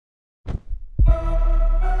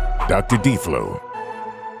Dr. D-Flo.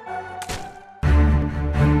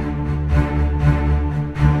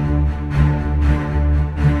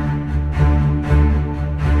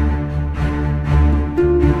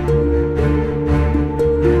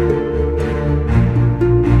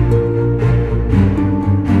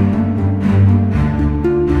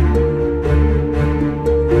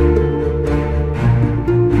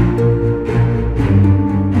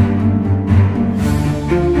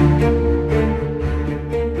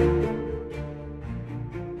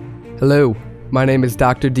 Hello, my name is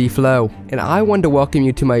Dr. D-Flo, and I want to welcome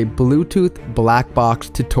you to my Bluetooth black box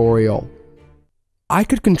tutorial. I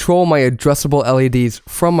could control my addressable LEDs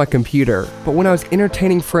from my computer, but when I was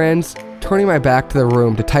entertaining friends, turning my back to the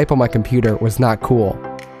room to type on my computer was not cool.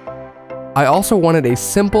 I also wanted a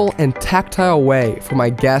simple and tactile way for my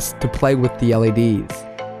guests to play with the LEDs.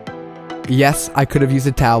 Yes, I could have used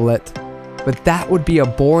a tablet, but that would be a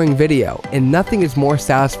boring video, and nothing is more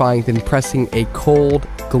satisfying than pressing a cold,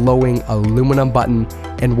 glowing aluminum button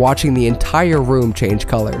and watching the entire room change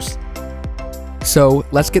colors. So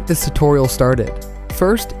let's get this tutorial started.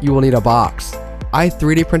 First, you will need a box. I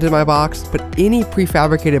 3D printed my box, but any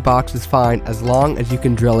prefabricated box is fine as long as you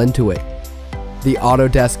can drill into it. The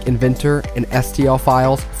Autodesk Inventor and STL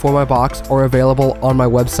files for my box are available on my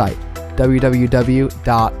website,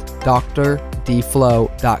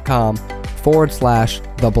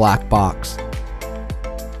 www.drdflo.com/theblackbox.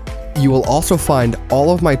 You will also find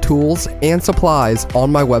all of my tools and supplies on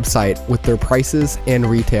my website with their prices and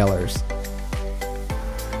retailers.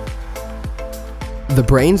 The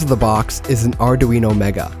brains of the box is an Arduino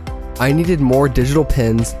Mega. I needed more digital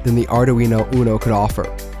pins than the Arduino Uno could offer.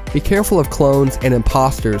 Be careful of clones and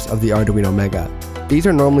imposters of the Arduino Mega. These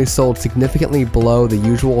are normally sold significantly below the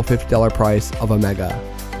usual $50 price of a Mega.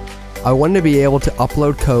 I wanted to be able to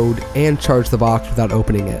upload code and charge the box without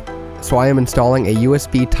opening it, so I am installing a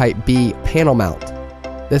USB Type-B panel mount.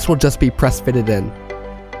 This will just be press fitted in.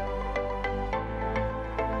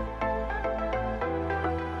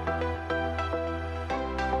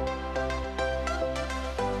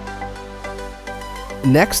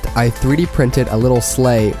 Next, I 3D printed a little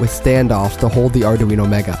sleigh with standoffs to hold the Arduino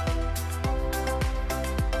Mega.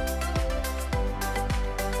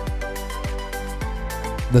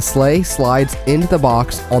 The sleigh slides into the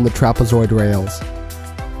box on the trapezoid rails.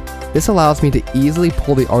 This allows me to easily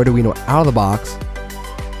pull the Arduino out of the box,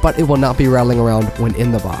 but it will not be rattling around when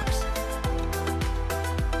in the box.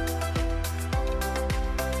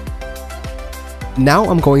 Now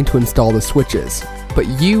I'm going to install the switches, but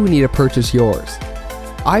you need to purchase yours.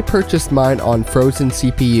 I purchased mine on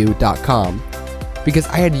FrozenCPU.com because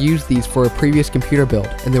I had used these for a previous computer build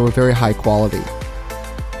and they were very high quality.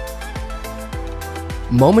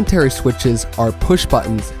 Momentary switches are push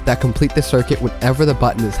buttons that complete the circuit whenever the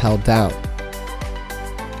button is held down.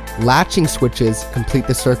 Latching switches complete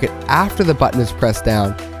the circuit after the button is pressed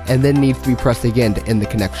down and then needs to be pressed again to end the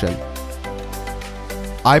connection.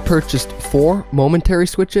 I purchased 4 momentary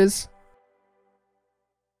switches,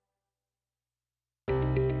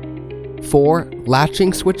 4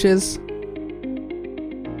 latching switches,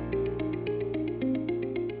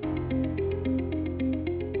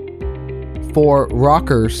 4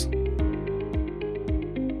 rockers,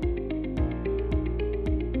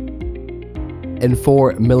 and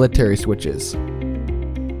 4 military switches.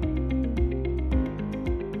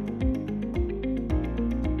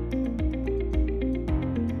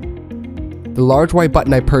 The large white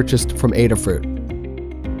button I purchased from Adafruit.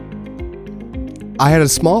 I had a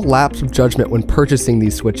small lapse of judgment when purchasing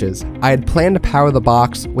these switches. I had planned to power the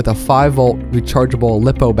box with a 5-volt rechargeable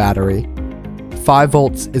LiPo battery. 5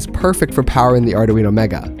 volts is perfect for powering the Arduino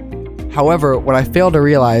Mega. However, what I failed to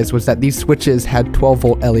realize was that these switches had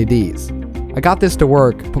 12-volt LEDs. I got this to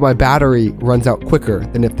work, but my battery runs out quicker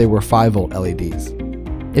than if they were 5-volt LEDs.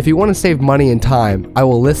 If you want to save money and time, I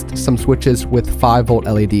will list some switches with 5-volt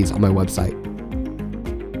LEDs on my website.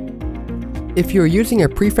 If you're using a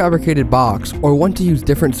prefabricated box or want to use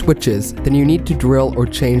different switches, then you need to drill or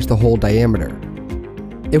change the hole diameter.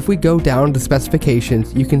 If we go down to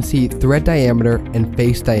specifications, you can see thread diameter and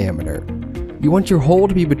face diameter. You want your hole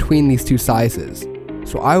to be between these two sizes,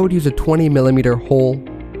 so I would use a 20mm hole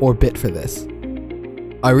or bit for this.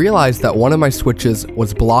 I realized that one of my switches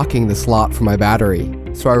was blocking the slot for my battery,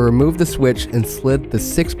 so I removed the switch and slid the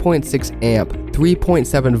 6.6 amp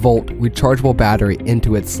 3.7 volt rechargeable battery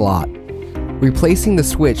into its slot. Replacing the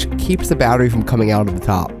switch keeps the battery from coming out of the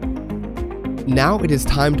top. Now it is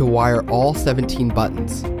time to wire all 17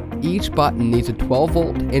 buttons. Each button needs a 12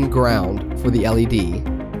 volt and ground for the LED,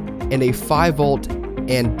 and a 5 volt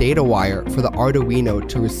and data wire for the Arduino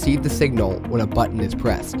to receive the signal when a button is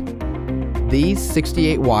pressed. These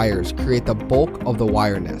 68 wires create the bulk of the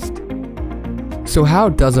wire nest. So how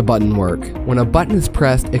does a button work? When a button is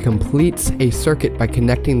pressed, it completes a circuit by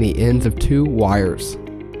connecting the ends of 2 wires.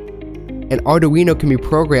 An Arduino can be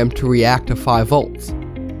programmed to react to 5 volts.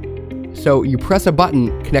 So you press a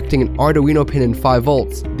button connecting an Arduino pin in 5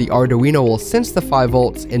 volts, the Arduino will sense the 5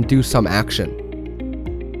 volts and do some action.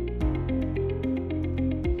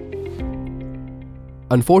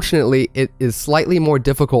 Unfortunately, it is slightly more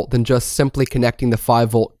difficult than just simply connecting the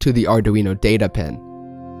 5 volt to the Arduino data pin.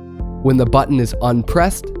 When the button is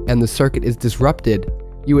unpressed and the circuit is disrupted,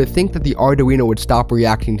 you would think that the Arduino would stop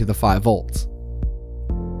reacting to the 5 volts.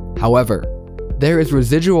 However, there is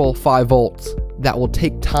residual 5 volts that will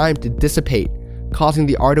take time to dissipate, causing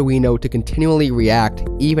the Arduino to continually react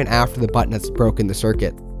even after the button has broken the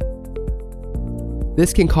circuit.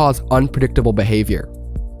 This can cause unpredictable behavior.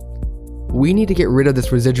 We need to get rid of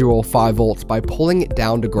this residual 5 volts by pulling it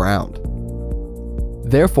down to ground.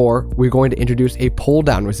 Therefore, we're going to introduce a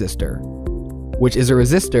pull-down resistor, which is a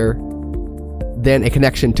resistor, then a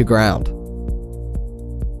connection to ground.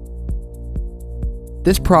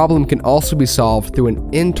 This problem can also be solved through an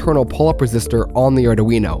internal pull-up resistor on the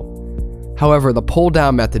Arduino. However, the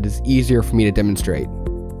pull-down method is easier for me to demonstrate.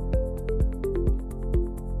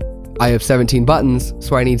 I have 17 buttons,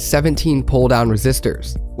 so I need 17 pull-down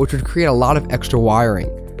resistors, which would create a lot of extra wiring,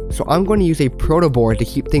 so I'm going to use a proto board to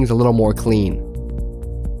keep things a little more clean.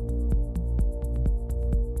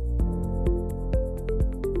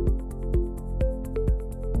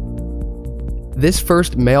 This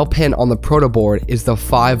first male pin on the proto board is the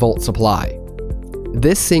 5 volt supply.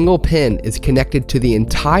 This single pin is connected to the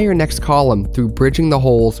entire next column through bridging the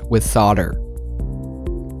holes with solder.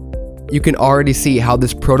 You can already see how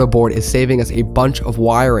this proto board is saving us a bunch of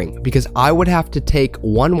wiring because I would have to take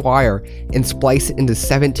one wire and splice it into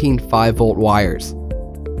 17 5 volt wires.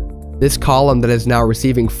 This column that is now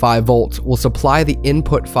receiving 5 volts will supply the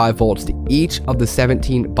input 5 volts to each of the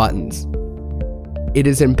 17 buttons. It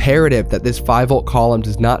is imperative that this 5 volt column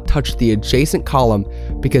does not touch the adjacent column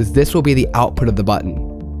because this will be the output of the button.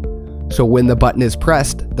 So when the button is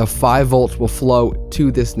pressed, the 5 volts will flow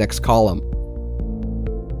to this next column.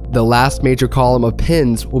 The last major column of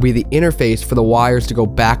pins will be the interface for the wires to go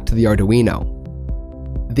back to the Arduino.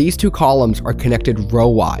 These 2 columns are connected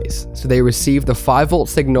row-wise, so they receive the 5 volt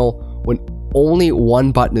signal when only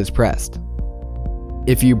one button is pressed.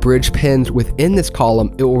 If you bridge pins within this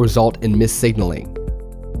column, it will result in missignaling.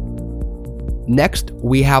 Next,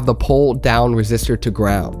 we have the pull-down resistor to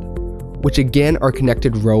ground, which again are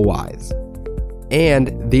connected row-wise.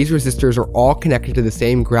 And these resistors are all connected to the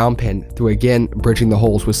same ground pin through again bridging the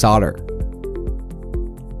holes with solder.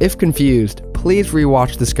 If confused, please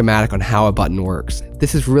rewatch the schematic on how a button works.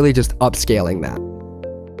 This is really just upscaling that.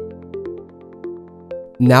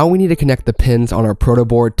 Now we need to connect the pins on our proto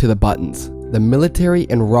board to the buttons. The military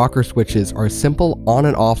and rocker switches are simple on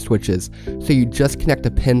and off switches, so you just connect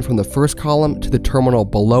a pin from the first column to the terminal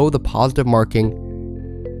below the positive marking,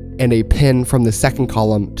 and a pin from the second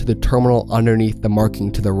column to the terminal underneath the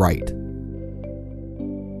marking to the right.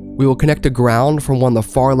 We will connect a ground from one of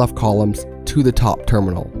the far left columns to the top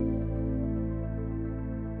terminal.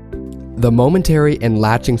 The momentary and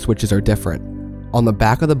latching switches are different. On the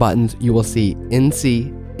back of the buttons, you will see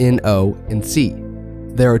NC, NO, and C.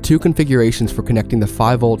 There are 2 configurations for connecting the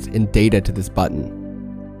 5 volts and data to this button.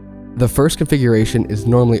 The first configuration is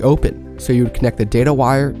normally open, so you would connect the data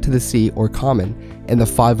wire to the C or common and the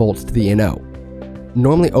 5 volts to the NO.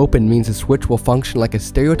 Normally open means the switch will function like a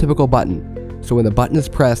stereotypical button, so when the button is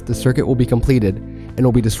pressed, the circuit will be completed and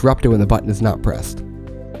will be disrupted when the button is not pressed.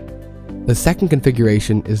 The second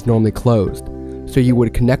configuration is normally closed, so you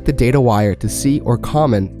would connect the data wire to C or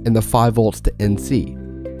common and the 5 volts to NC.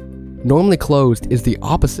 Normally closed is the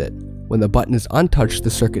opposite. When the button is untouched, the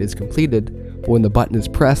circuit is completed, but when the button is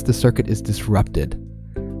pressed, the circuit is disrupted.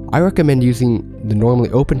 I recommend using the normally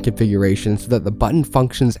open configuration so that the button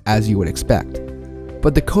functions as you would expect,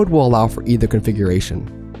 but the code will allow for either configuration.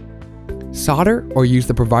 Solder or use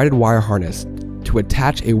the provided wire harness to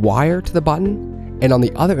attach a wire to the button, and on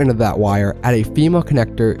the other end of that wire, add a female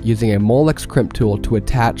connector using a Molex crimp tool to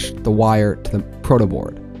attach the wire to the proto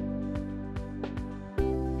board.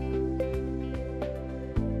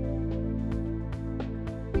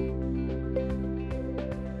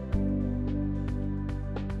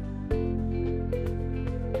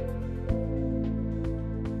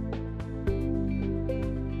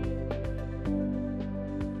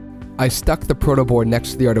 I stuck the proto board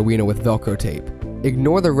next to the Arduino with Velcro tape.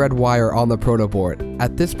 Ignore the red wire on the proto board.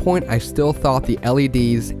 At this point, I still thought the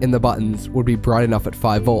LEDs in the buttons would be bright enough at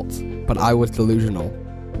 5 volts, but I was delusional.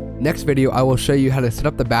 Next video, I will show you how to set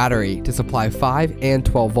up the battery to supply 5 and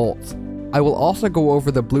 12 volts. I will also go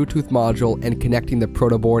over the Bluetooth module and connecting the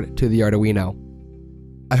protoboard to the Arduino.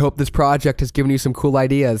 I hope this project has given you some cool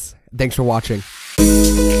ideas. Thanks for watching.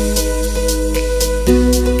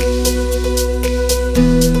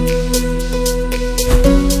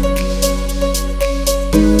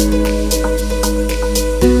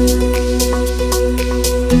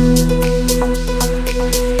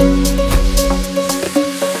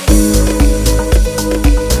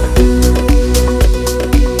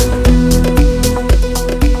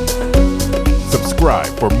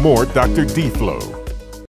 Subscribe for more Dr. D-Flo.